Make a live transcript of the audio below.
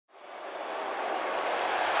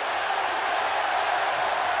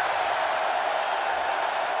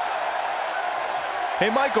Hey,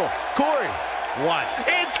 Michael, Corey. What?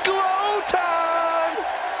 It's glow time!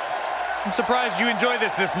 I'm surprised you enjoy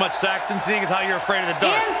this much, Saxton, seeing as how you're afraid of the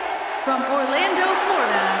dark. And from Orlando,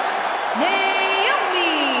 Florida,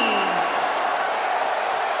 Naomi!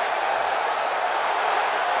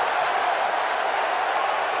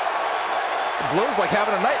 It glows like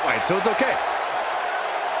having a nightlight, so it's okay.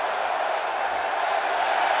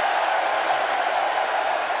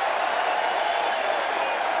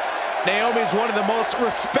 Naomi is one of the most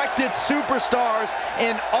respected superstars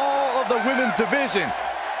in all of the women's division.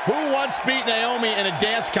 Who once beat Naomi in a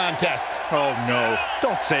dance contest? Oh, no.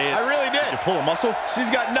 Don't say it. I really did. Did you pull a muscle? She's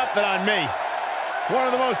got nothing on me. One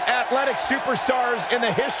of the most athletic superstars in the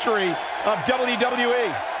history of WWE.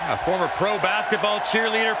 A former pro basketball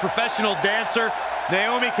cheerleader, professional dancer,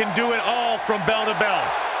 Naomi can do it all from bell to bell.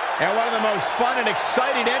 And one of the most fun and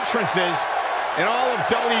exciting entrances in all of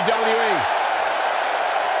WWE.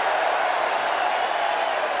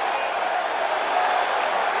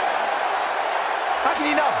 How can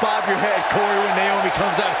you not bob your head, Corey, when Naomi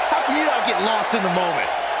comes out? How can you not get lost in the moment?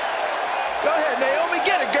 Go ahead, Naomi,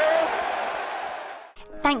 get it, girl!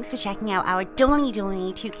 Thanks for checking out our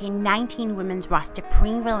WWE 2K19 women's roster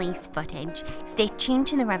pre-release footage. Stay tuned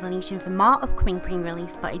to the RevELLEution for more upcoming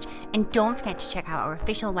pre-release footage, and don't forget to check out our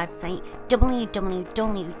official website,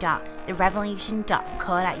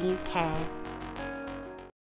 www.therevolution.co.uk.